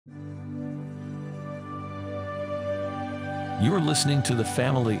You're listening to the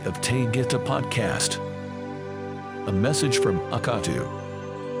Family of Taygeta podcast. A message from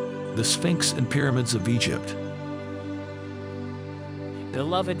Akatu, the Sphinx and Pyramids of Egypt.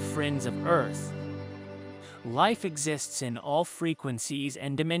 Beloved friends of Earth, life exists in all frequencies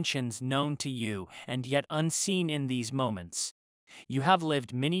and dimensions known to you and yet unseen in these moments. You have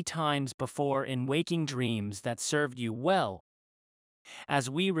lived many times before in waking dreams that served you well. As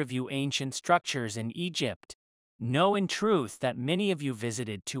we review ancient structures in Egypt, know in truth that many of you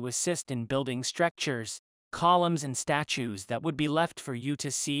visited to assist in building structures, columns and statues that would be left for you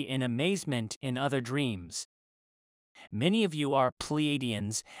to see in amazement in other dreams. Many of you are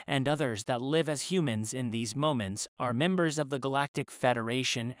Pleiadians, and others that live as humans in these moments are members of the Galactic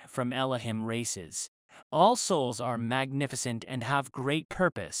Federation from Elohim races. All souls are magnificent and have great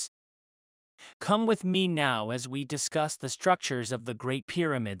purpose. Come with me now as we discuss the structures of the Great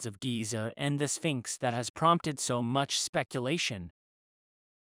Pyramids of Giza and the Sphinx that has prompted so much speculation.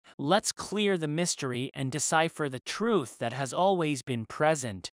 Let's clear the mystery and decipher the truth that has always been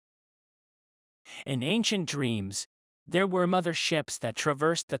present. In ancient dreams, there were mother ships that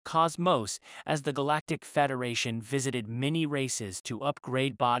traversed the cosmos as the Galactic Federation visited many races to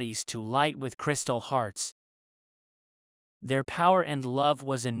upgrade bodies to light with crystal hearts. Their power and love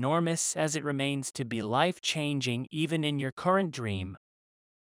was enormous as it remains to be life-changing even in your current dream.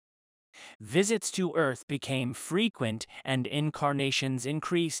 Visits to Earth became frequent and incarnations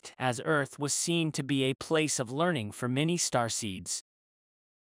increased as Earth was seen to be a place of learning for many starseeds.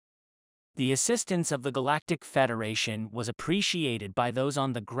 The assistance of the Galactic Federation was appreciated by those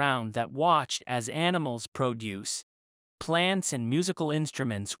on the ground that watched as animals' produce, plants and musical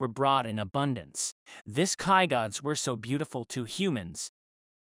instruments were brought in abundance. These Kai gods were so beautiful to humans.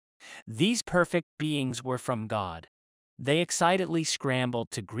 These perfect beings were from God. They excitedly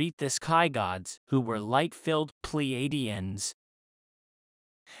scrambled to greet these Kai gods, who were light-filled Pleiadians.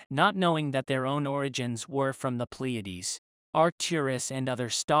 Not knowing that their own origins were from the Pleiades, Arcturus and other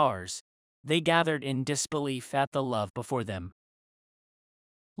stars, they gathered in disbelief at the love before them.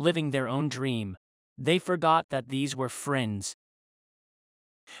 Living their own dream, they forgot that these were friends.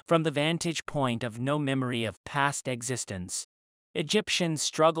 From the vantage point of no memory of past existence, Egyptians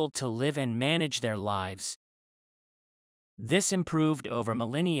struggled to live and manage their lives. This improved over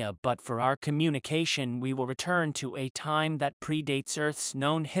millennia, but for our communication we will return to a time that predates Earth's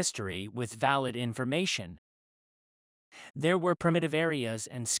known history with valid information. There were primitive areas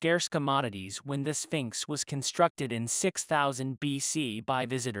and scarce commodities when the Sphinx was constructed in 6000 BC by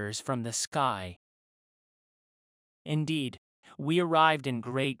visitors from the sky. Indeed, we arrived in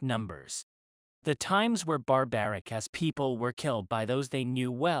great numbers. The times were barbaric as people were killed by those they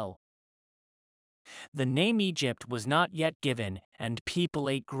knew well. The name Egypt was not yet given, and people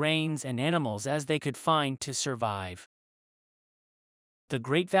ate grains and animals as they could find to survive. The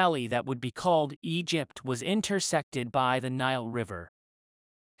great valley that would be called Egypt was intersected by the Nile River.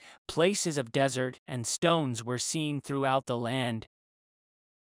 Places of desert and stones were seen throughout the land.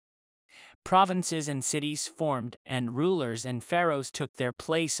 Provinces and cities formed, and rulers and pharaohs took their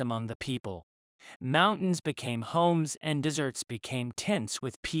place among the people. Mountains became homes and deserts became tents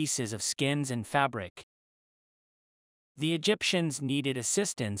with pieces of skins and fabric. The Egyptians needed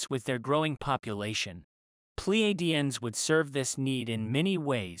assistance with their growing population. Pleiadians would serve this need in many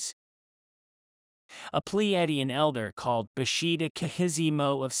ways. A Pleiadian elder called Bashida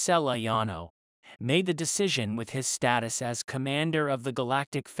Kahizimo of Selayano made the decision with his status as commander of the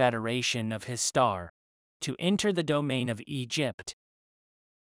Galactic Federation of his star to enter the domain of Egypt.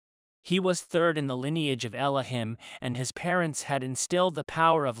 He was third in the lineage of Elohim, and his parents had instilled the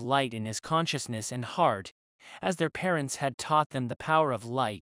power of light in his consciousness and heart, as their parents had taught them the power of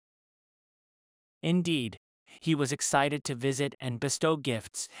light. Indeed, he was excited to visit and bestow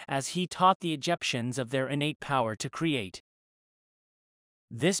gifts as he taught the Egyptians of their innate power to create.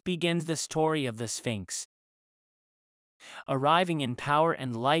 This begins the story of the Sphinx. Arriving in power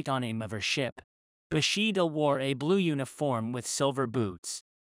and light on a mother ship, Bashida wore a blue uniform with silver boots.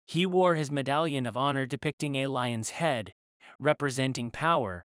 He wore his medallion of honor depicting a lion's head, representing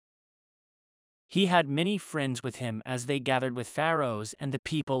power. He had many friends with him as they gathered with pharaohs and the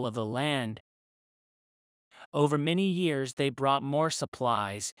people of the land. Over many years they brought more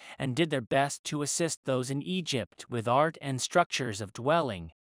supplies and did their best to assist those in Egypt with art and structures of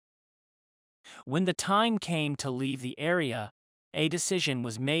dwelling. When the time came to leave the area, a decision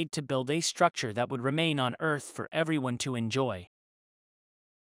was made to build a structure that would remain on Earth for everyone to enjoy.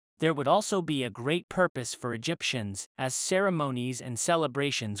 There would also be a great purpose for Egyptians, as ceremonies and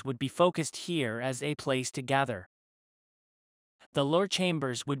celebrations would be focused here as a place to gather. The lower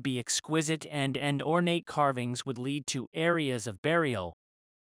chambers would be exquisite and ornate carvings would lead to areas of burial.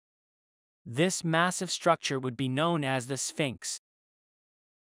 This massive structure would be known as the Sphinx.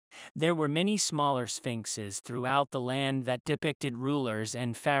 There were many smaller sphinxes throughout the land that depicted rulers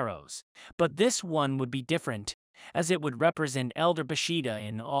and pharaohs, but this one would be different, as it would represent Elder Bashida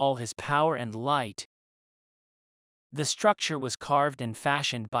in all his power and light. The structure was carved and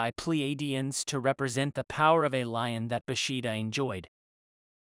fashioned by Pleiadians to represent the power of a lion that Bashida enjoyed.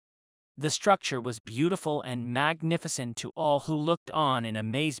 The structure was beautiful and magnificent to all who looked on in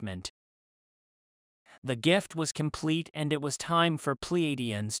amazement. The gift was complete and it was time for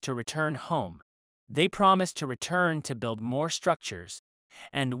Pleiadians to return home. They promised to return to build more structures,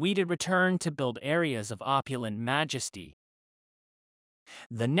 and we did return to build areas of opulent majesty.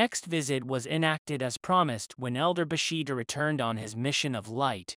 The next visit was enacted as promised when Elder Bashida returned on his mission of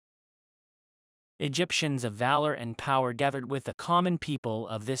light. Egyptians of valor and power gathered with the common people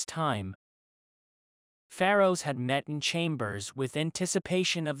of this time. Pharaohs had met in chambers with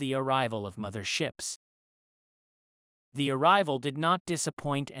anticipation of the arrival of mother ships. The arrival did not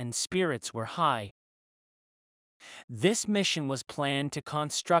disappoint and spirits were high. This mission was planned to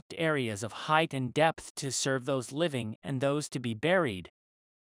construct areas of height and depth to serve those living and those to be buried.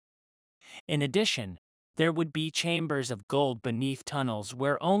 In addition, there would be chambers of gold beneath tunnels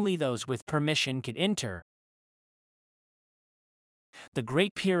where only those with permission could enter. The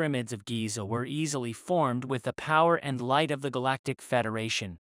Great Pyramids of Giza were easily formed with the power and light of the Galactic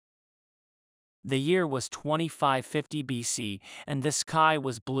Federation. The year was 2550 BC, and the sky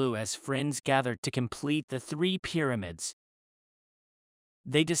was blue as friends gathered to complete the 3 pyramids.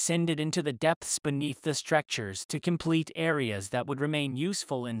 They descended into the depths beneath the structures to complete areas that would remain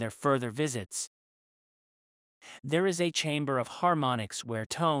useful in their further visits. There is a chamber of harmonics where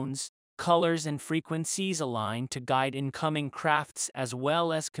tones, colors and frequencies align to guide incoming crafts as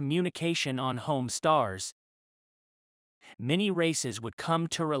well as communication on home stars. Many races would come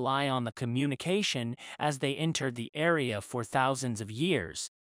to rely on the communication as they entered the area for thousands of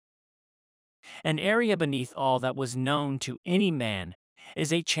years. An area beneath all that was known to any man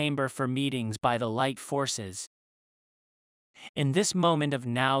is a chamber for meetings by the light forces. In this moment of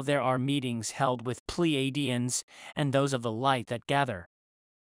now there are meetings held with Pleiadians and those of the light that gather.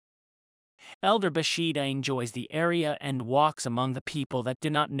 Elder Bashida enjoys the area and walks among the people that do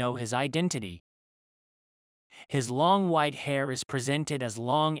not know his identity. His long white hair is presented as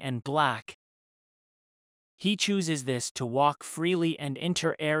long and black. He chooses this to walk freely and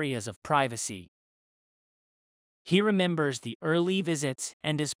enter areas of privacy. He remembers the early visits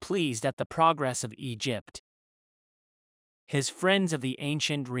and is pleased at the progress of Egypt. His friends of the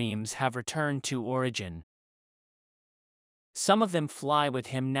ancient realms have returned to origin. Some of them fly with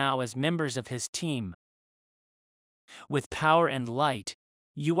him now as members of his team. With power and light,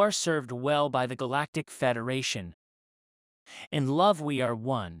 you are served well by the Galactic Federation. In love we are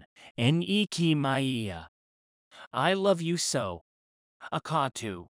one, N-E-K-M-I-A. I love you so, Akatu.